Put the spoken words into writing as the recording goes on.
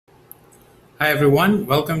Hi everyone,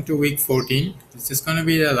 welcome to week 14. This is going to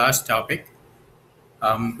be the last topic.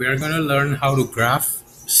 We are going to learn how to graph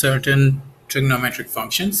certain trigonometric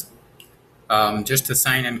functions, just the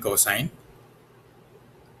sine and cosine.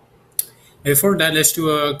 Before that, let's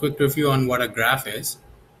do a quick review on what a graph is.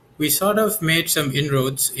 We sort of made some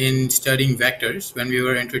inroads in studying vectors when we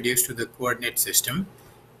were introduced to the coordinate system.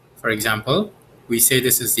 For example, we say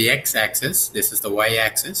this is the x-axis, this is the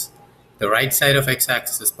y-axis. The right side of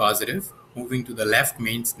x-axis is positive. Moving to the left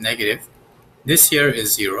means negative. This here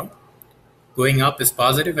is 0. Going up is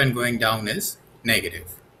positive and going down is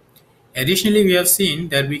negative. Additionally, we have seen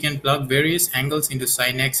that we can plug various angles into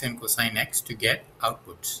sine x and cosine x to get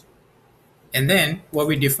outputs. And then what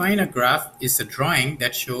we define a graph is a drawing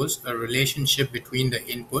that shows a relationship between the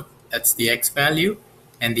input, that's the x value,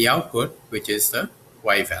 and the output, which is the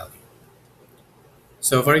y value.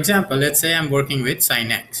 So for example, let's say I'm working with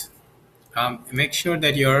sine x. Make sure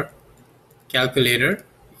that your calculator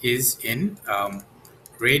is in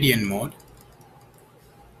radian mode,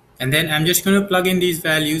 and then I'm just going to plug in these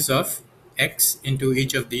values of x into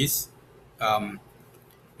each of these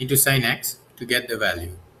into sine x to get the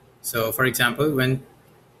value. So for example, when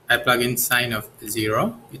I plug in sine of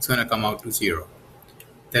 0, it's going to come out to 0.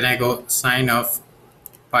 Then I go sine of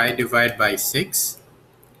pi divided by 6,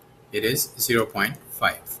 it is 0.5.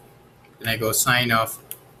 Then I go sine of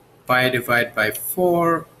pi divided by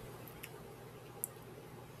 4,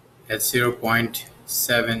 that's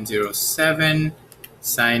 0.707,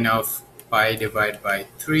 sine of pi divided by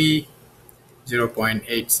 3,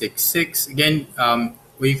 0.866. Again,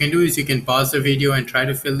 what you can do is you can pause the video and try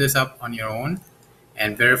to fill this up on your own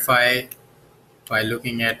and verify by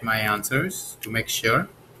looking at my answers to make sure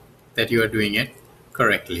that you are doing it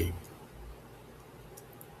correctly.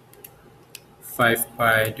 5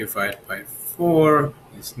 pi divided by 4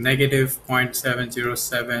 is negative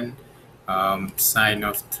 0.707. Sine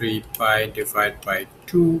of 3 pi divided by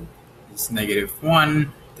 2 is negative 1.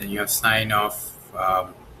 Then you have sine of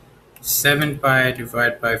 7 pi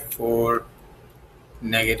divided by 4,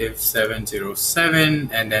 negative 707,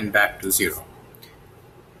 and then back to 0.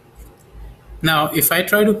 Now, if I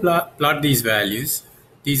try to plot these values,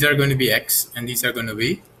 these are going to be x and these are going to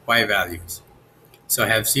be y values. So I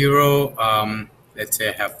have 0, let's say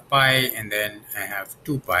I have pi, and then I have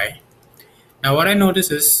 2 pi. Now what I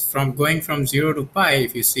notice is from going from 0 to pi,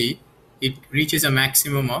 if you see, it reaches a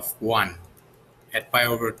maximum of 1 at pi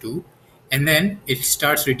over 2, and then it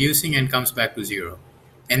starts reducing and comes back to 0.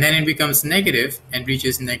 And then it becomes negative and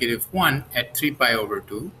reaches negative 1 at 3 pi over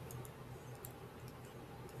 2,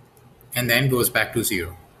 and then goes back to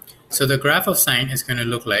 0. So the graph of sine is going to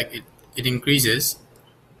look like it increases,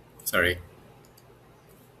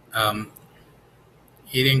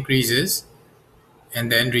 it increases and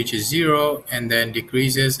then reaches 0 and then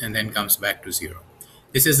decreases and then comes back to 0.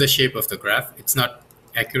 This is the shape of the graph. It's not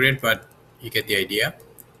accurate, but you get the idea.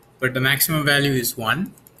 But the maximum value is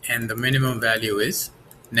 1 and the minimum value is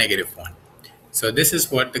negative 1. So this is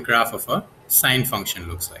what the graph of a sine function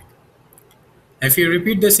looks like. If you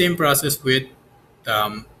repeat the same process with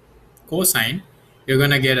cosine, you're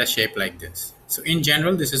going to get a shape like this. So in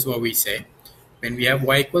general, this is what we say. When we have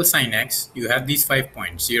y equals sine x, you have these 5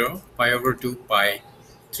 points, 0, pi over 2, pi,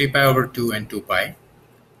 3 pi over 2, and 2 pi.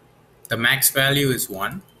 The max value is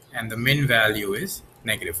 1, and the min value is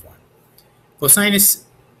negative 1. Cosine is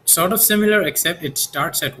sort of similar, except it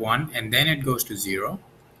starts at 1, and then it goes to 0,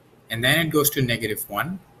 and then it goes to negative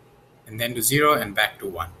 1, and then to 0, and back to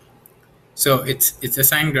 1. So it's a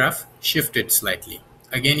sine graph shifted slightly.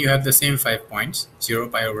 Again, you have the same 5 points, 0,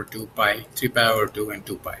 pi over 2, pi, 3 pi over 2, and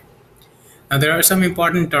 2 pi. Now there are some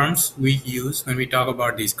important terms we use when we talk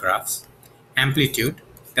about these graphs. Amplitude,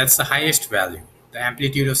 that's the highest value. The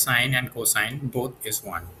amplitude of sine and cosine both is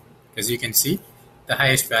 1. As you can see, the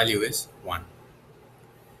highest value is 1.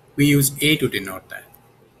 We use A to denote that.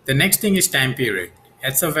 The next thing is time period.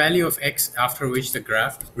 That's a value of x after which the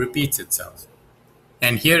graph repeats itself.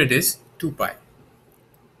 And here it is 2 pi.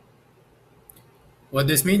 What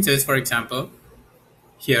this means is, for example,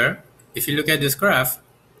 here, if you look at this graph,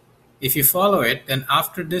 if you follow it, then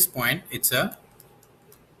after this point, it's a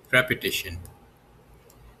repetition,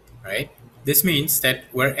 right? This means that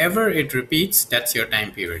wherever it repeats, that's your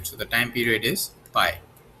time period. So the time period is pi.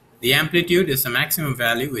 The amplitude is the maximum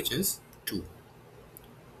value, which is 2.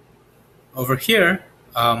 Over here,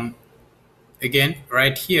 again,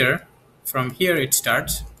 right here, from here it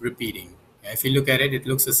starts repeating. If you look at it, it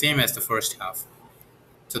looks the same as the first half.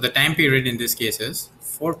 So the time period in this case is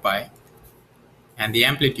 4 pi. And the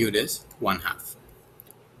amplitude is 1/2.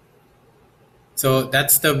 So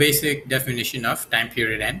that's the basic definition of time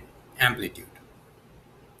period and amplitude.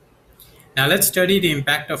 Now let's study the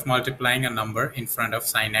impact of multiplying a number in front of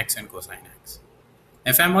sine x and cosine x.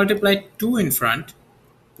 If I multiply 2 in front,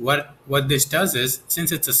 what this does is,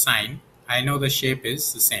 since it's a sine, I know the shape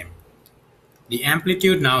is the same. The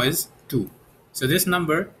amplitude now is 2. So this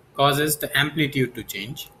number causes the amplitude to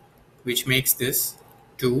change, which makes this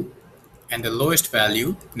 2 and the lowest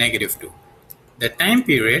value -2. The time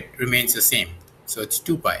period remains the same, so it's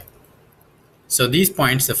 2 pi. So these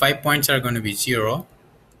points, the 5 points are going to be 0,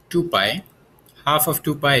 2 pi, half of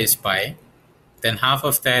 2 pi is pi, then half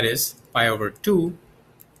of that is pi over 2,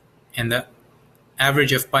 and the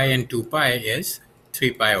average of pi and 2 pi is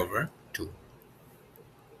 3 pi over 2.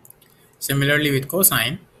 Similarly with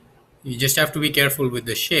cosine, you just have to be careful with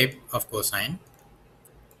the shape of cosine,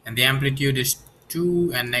 and the amplitude is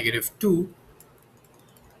 2 and -2.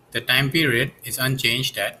 The time period is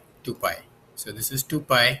unchanged at 2 pi. So this is 2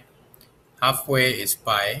 pi, halfway is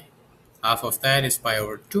pi, half of that is pi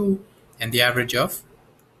over 2, and the average of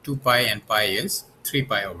 2 pi and pi is 3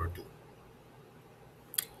 pi over 2.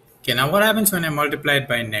 Okay, now what happens when I multiply it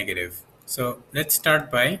by negative? So let's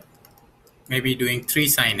start by maybe doing 3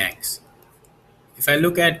 sine x. If I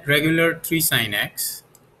look at regular 3 sine x,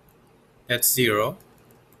 that's 0,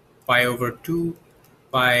 pi over 2,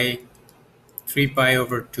 pi, 3 pi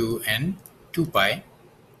over 2, and 2 pi.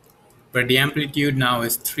 But the amplitude now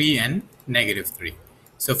is 3 and -3.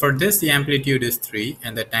 So for this, the amplitude is 3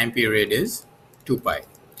 and the time period is 2 pi.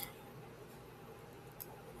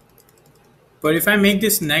 But if I make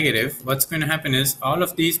this negative, what's going to happen is all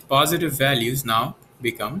of these positive values now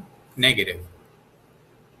become negative.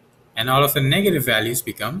 And all of the negative values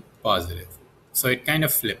become positive. So it kind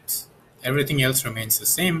of flips. Everything else remains the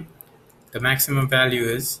same. The maximum value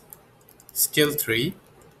is still 3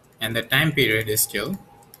 and the time period is still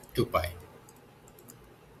 2 pi.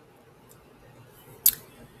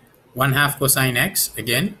 1/2 cosine x,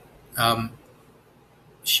 again,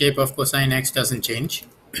 shape of cosine x doesn't change.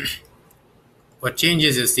 What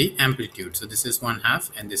changes is the amplitude. So this is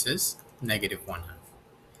 1/2 and this is -1/2.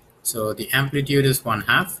 So the amplitude is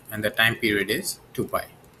 1/2 and the time period is 2 pi.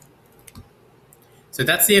 So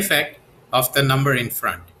that's the effect of the number in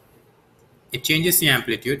front. It changes the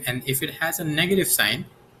amplitude, and if it has a negative sign,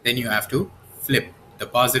 then you have to flip. The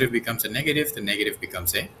positive becomes a negative, the negative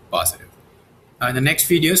becomes a positive. In the next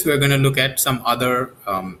videos, we're going to look at some other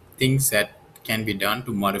things that can be done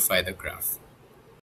to modify the graph.